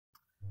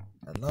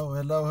Hello,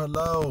 hello,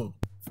 hello.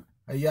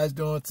 How you guys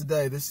doing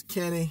today? This is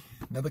Kenny,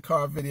 another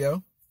car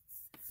video.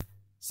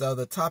 So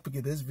the topic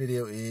of this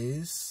video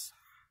is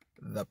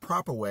the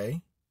proper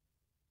way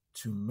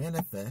to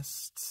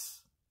manifest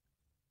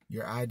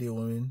your ideal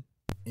woman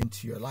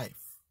into your life,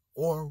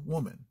 or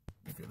woman,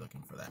 if you're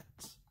looking for that.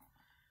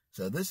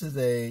 So this is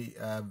a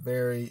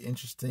very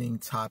interesting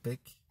topic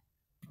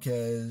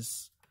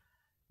because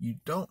you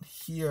don't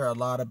hear a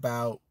lot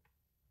about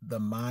the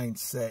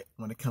mindset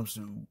when it comes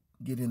to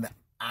getting the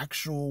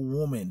actual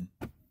woman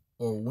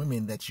or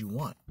women that you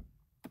want.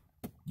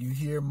 You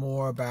hear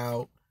more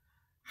about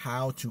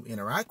how to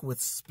interact with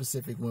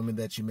specific women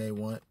that you may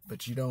want,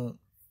 but you don't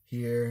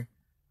hear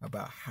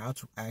about how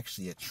to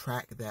actually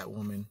attract that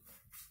woman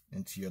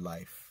into your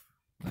life.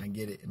 And I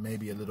get it, it may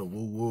be a little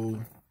woo-woo,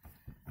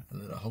 a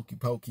little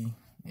hokey-pokey,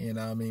 you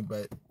know what I mean?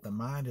 But the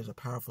mind is a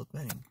powerful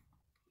thing.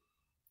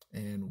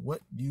 And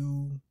what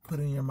you put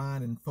in your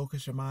mind and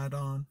focus your mind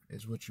on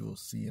is what you will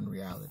see in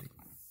reality.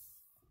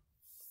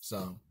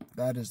 So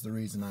that is the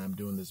reason I'm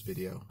doing this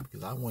video,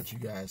 because I want you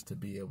guys to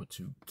be able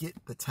to get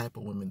the type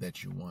of women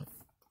that you want,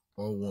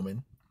 or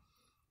woman,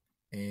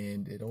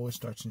 and it always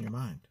starts in your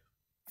mind.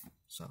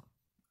 So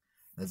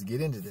let's get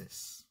into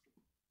this.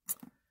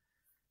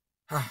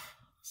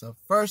 So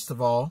first of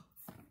all,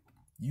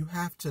 you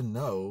have to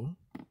know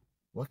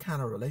what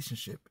kind of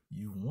relationship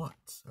you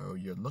want or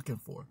you're looking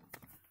for,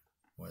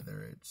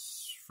 whether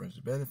it's friends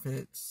with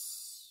benefits,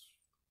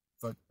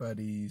 fuck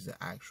buddies, an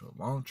actual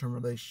long-term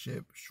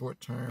relationship,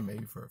 short-term,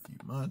 maybe for a few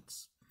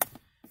months,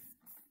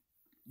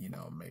 you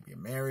know, maybe a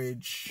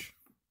marriage.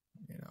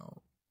 You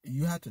know,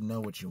 you have to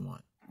know what you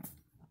want.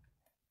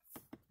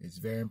 It's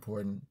very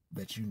important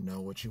that you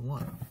know what you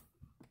want.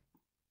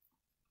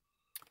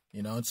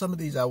 You know, and some of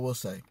these I will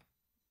say,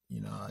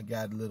 you know, I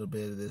got a little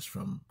bit of this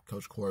from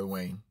Coach Corey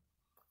Wayne.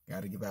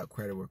 Got to give out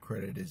credit where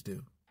credit is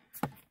due,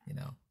 you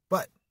know.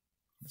 But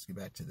let's get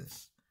back to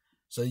this.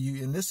 So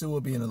and this will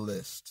be in a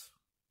list.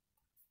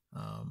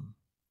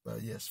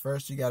 But yes,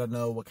 first you got to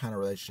know what kind of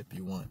relationship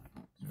you want.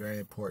 It's very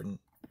important.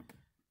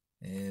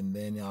 And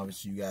then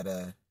obviously you got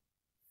to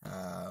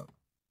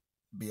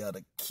be able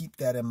to keep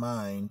that in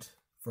mind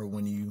for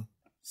when you,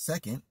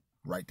 second,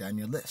 write down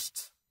your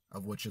list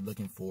of what you're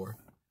looking for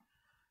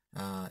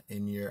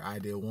in your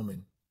ideal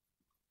woman.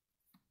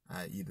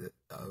 Either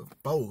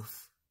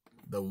both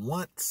the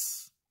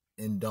wants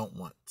and don't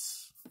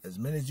wants. As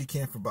many as you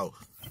can for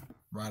both.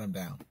 Write them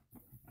down.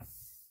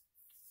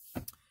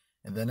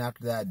 And then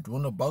after that,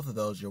 dwindle both of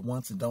those, your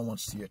wants and don't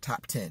wants, to your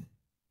top 10.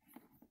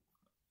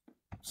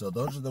 So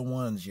those are the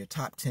ones, your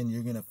top 10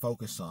 you're going to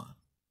focus on.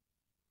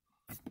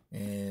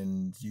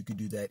 And you could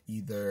do that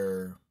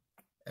either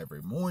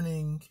every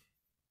morning,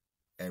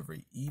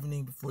 every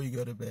evening before you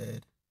go to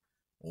bed,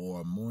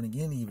 or morning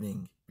and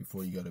evening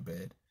before you go to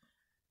bed.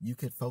 You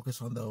could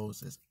focus on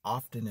those as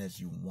often as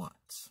you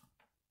want.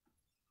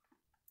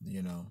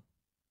 You know,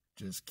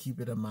 just keep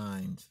it in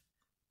mind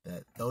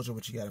that those are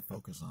what you got to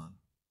focus on.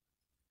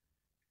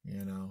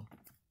 You know,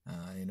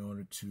 in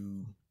order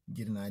to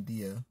get an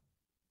idea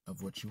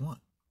of what you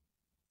want.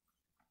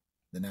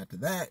 Then after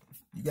that,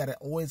 you got to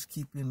always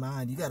keep in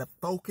mind, you got to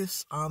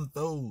focus on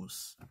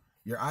those.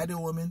 Your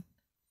ideal woman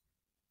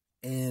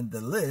and the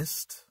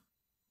list,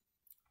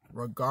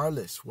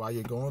 regardless, while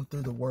you're going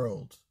through the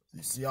world.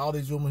 You see all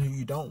these women who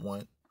you don't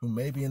want, who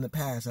maybe in the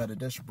past out of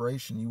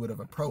desperation you would have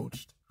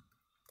approached.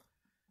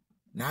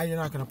 Now you're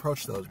not going to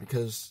approach those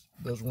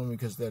women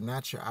because they're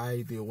not your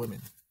ideal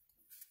women.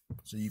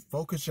 So you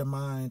focus your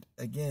mind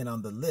again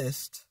on the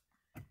list.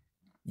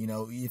 You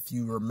know, if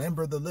you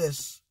remember the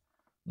list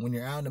when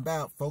you're out and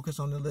about, focus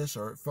on the list,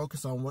 or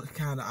focus on what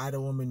kind of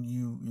ideal woman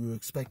you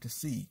expect to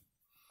see,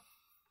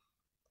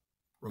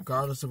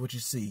 regardless of what you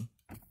see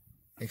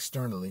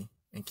externally,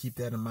 and keep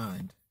that in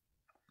mind.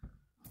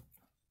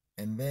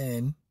 And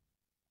then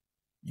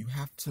you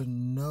have to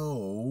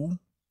know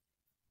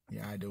the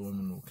ideal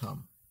woman will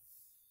come.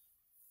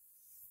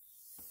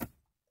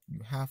 You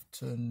have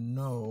to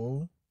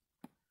know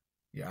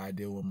your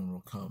ideal woman will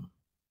come.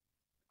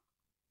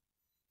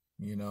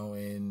 You know,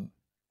 and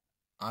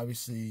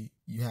obviously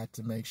you have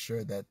to make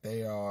sure that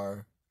they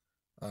are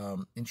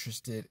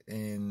interested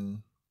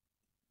in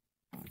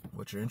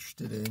what you're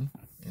interested in,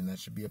 and that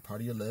should be a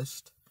part of your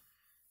list.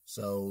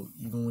 So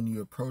even when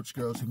you approach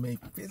girls who may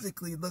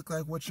physically look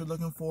like what you're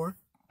looking for,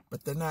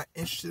 but they're not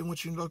interested in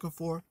what you're looking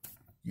for,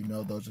 you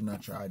know those are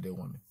not your ideal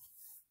women.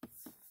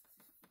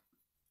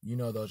 You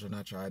know those are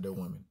not your ideal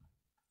women.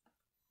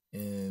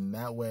 And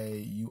that way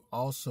you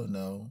also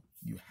know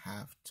you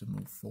have to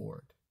move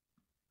forward,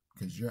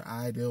 because your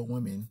ideal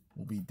women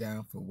will be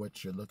down for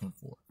what you're looking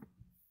for.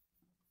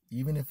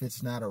 Even if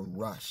it's not a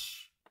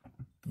rush,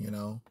 you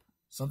know,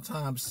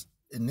 sometimes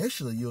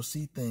initially you'll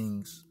see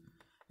things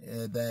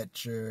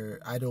that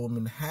your ideal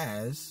woman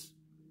has,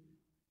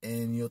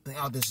 and you'll think,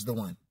 oh, this is the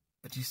one.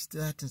 But you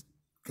still have to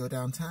go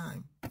down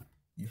time.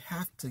 You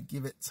have to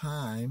give it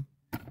time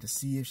to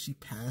see if she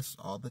passed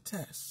all the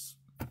tests.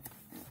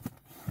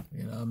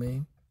 You know what I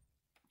mean?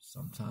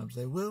 Sometimes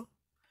they will,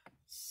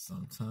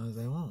 sometimes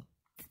they won't.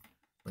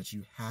 but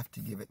you have to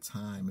give it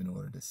time in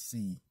order to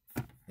see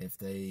if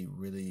they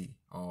really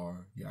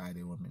are your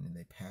ideal woman, and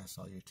they pass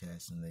all your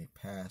tests, and they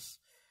pass,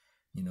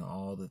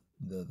 all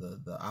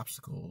the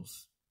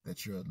obstacles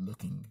that you're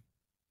looking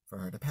for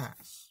her to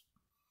pass.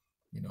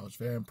 It's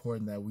very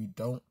important that we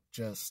don't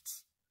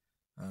just,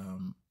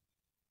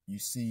 you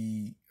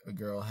see a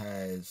girl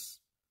has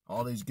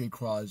all these good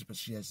qualities, but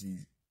she has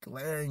these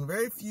glaring,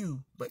 very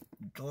few, but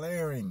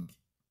glaring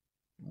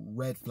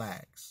red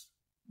flags.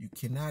 You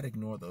cannot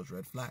ignore those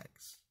red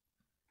flags.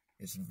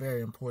 It's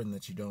very important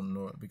that you don't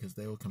ignore it, because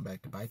they will come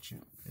back to bite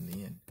you in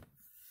the end.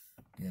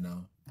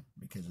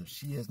 Because if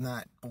she is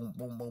not boom,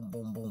 boom, boom,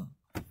 boom, boom,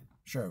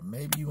 sure,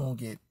 maybe you won't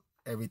get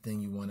everything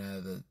you want out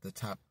of the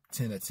top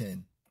 10 of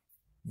 10,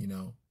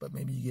 but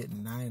maybe you get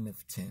 9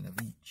 of 10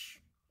 of each,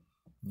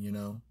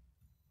 and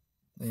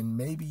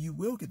maybe you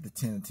will get the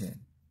 10 of 10.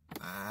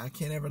 I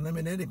can't ever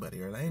limit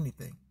anybody or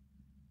anything,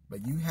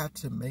 but you have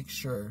to make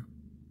sure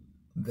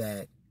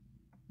that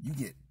you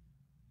get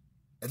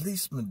at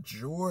least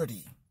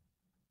majority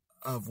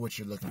of what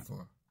you're looking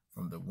for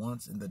from the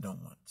wants and the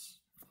don't wants.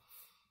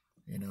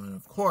 And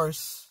of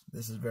course,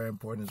 this is very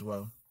important as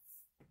well.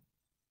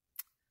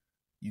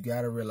 You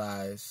got to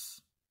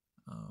realize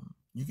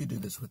you could do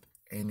this with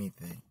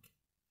anything.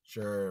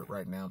 Sure,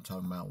 right now I'm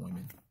talking about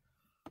women,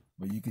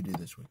 but you could do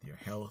this with your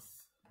health,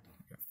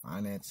 your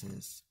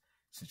finances,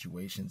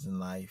 situations in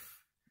life,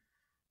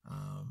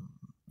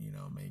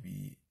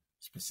 maybe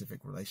specific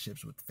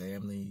relationships with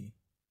family,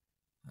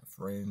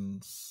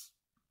 friends,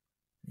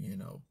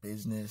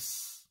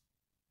 business.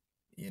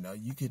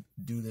 You could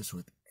do this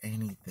with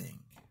anything.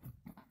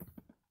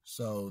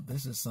 So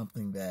this is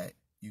something that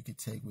you could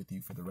take with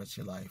you for the rest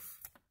of your life,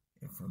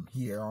 and from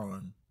here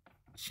on,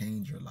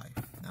 change your life,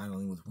 not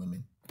only with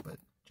women, but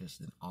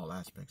just in all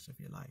aspects of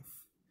your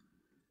life.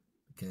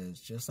 Because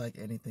just like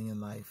anything in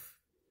life,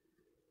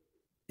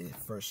 it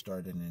first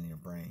started in your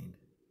brain,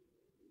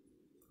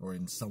 or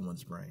in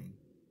someone's brain.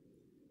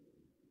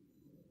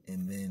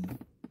 And then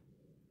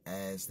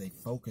as they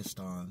focused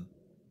on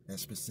that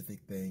specific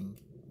thing,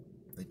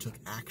 they took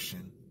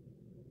action.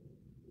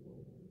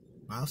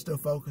 While still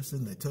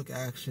focusing, they took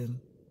action.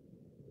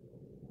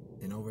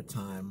 And over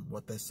time,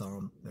 what they saw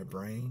in their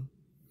brain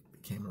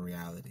became a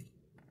reality.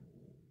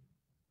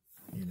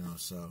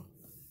 So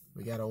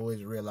we got to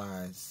always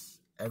realize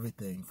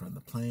everything from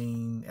the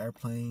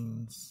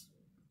airplanes,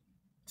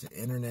 to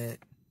internet,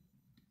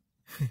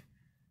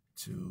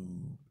 to,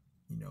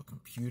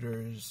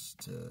 computers,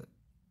 to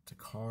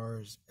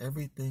cars,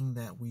 everything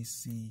that we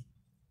see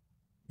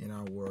in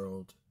our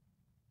world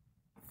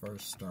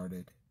first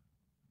started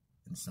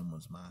in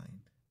someone's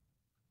mind.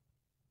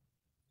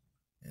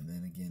 And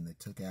then again, they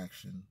took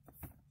action,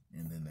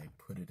 and then they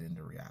put it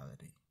into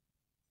reality.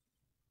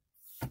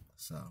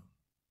 So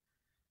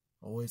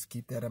always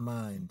keep that in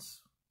mind.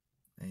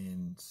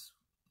 And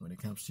when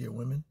it comes to your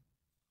women,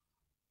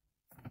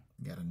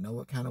 you got to know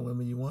what kind of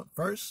women you want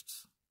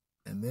first,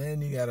 and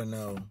then you got to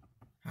know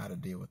how to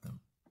deal with them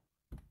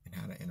and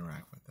how to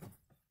interact with them.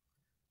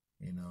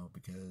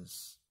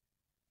 Because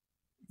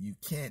you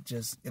can't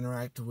just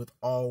interact with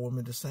all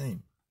women the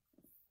same.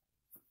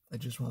 It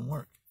just won't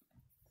work.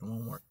 It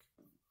won't work.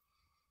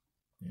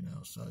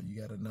 So you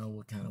got to know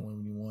what kind of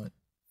women you want,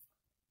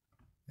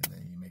 and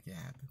then you make it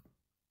happen.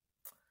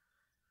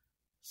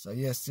 So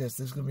yes, this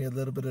is going to be a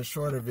little bit of a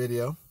shorter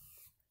video,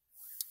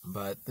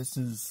 but this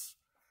is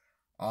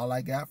all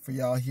I got for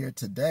y'all here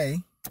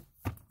today.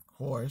 Of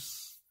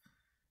course,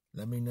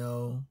 let me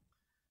know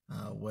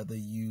whether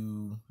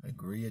you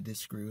agree or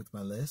disagree with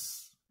my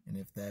list, and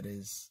if that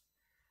is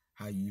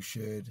how you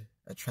should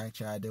attract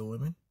your ideal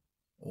women,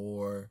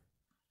 or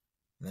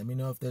let me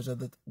know if there's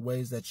other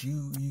ways that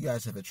you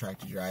guys have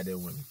attracted your ideal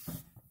women.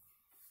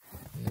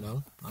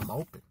 I'm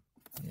open.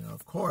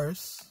 Of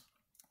course,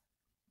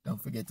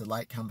 don't forget to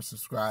like, comment,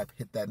 subscribe,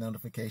 hit that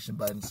notification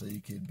button so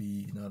you can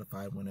be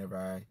notified whenever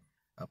I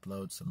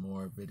upload some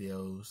more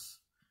videos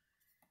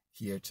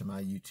here to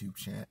my YouTube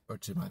channel, or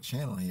to my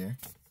channel here.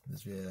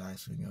 This video is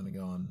actually going to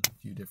go on a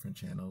few different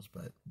channels,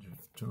 but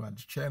to my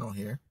channel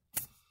here.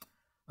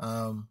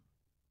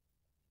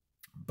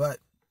 But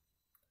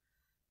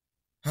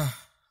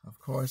of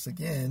course,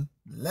 again,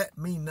 let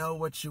me know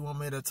what you want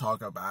me to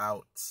talk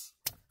about,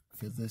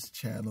 because this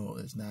channel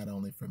is not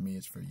only for me,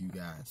 it's for you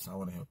guys. So I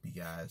want to help you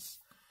guys,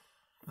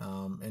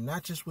 and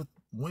not just with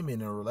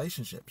women or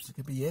relationships. It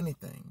could be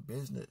anything: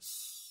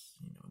 business,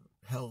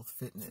 health,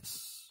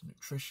 fitness,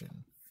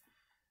 nutrition.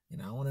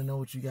 I want to know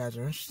what you guys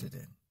are interested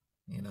in,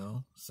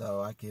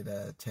 so I could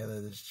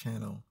tailor this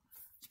channel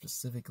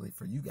specifically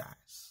for you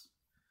guys.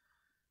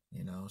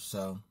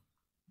 So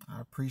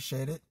I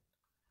appreciate it.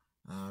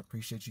 I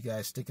appreciate you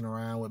guys sticking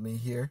around with me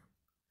here.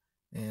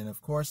 And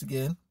of course,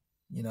 again,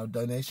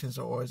 donations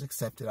are always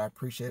accepted. I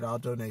appreciate all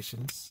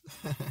donations.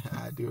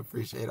 I do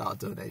appreciate all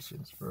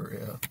donations, for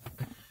real.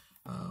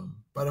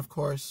 But of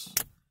course,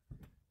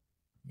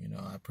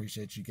 I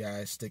appreciate you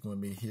guys sticking with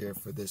me here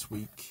for this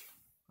week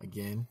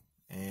again.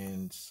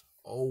 And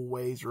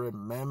always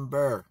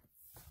remember,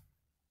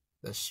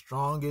 the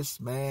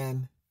strongest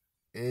man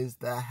is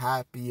the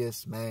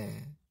happiest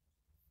man.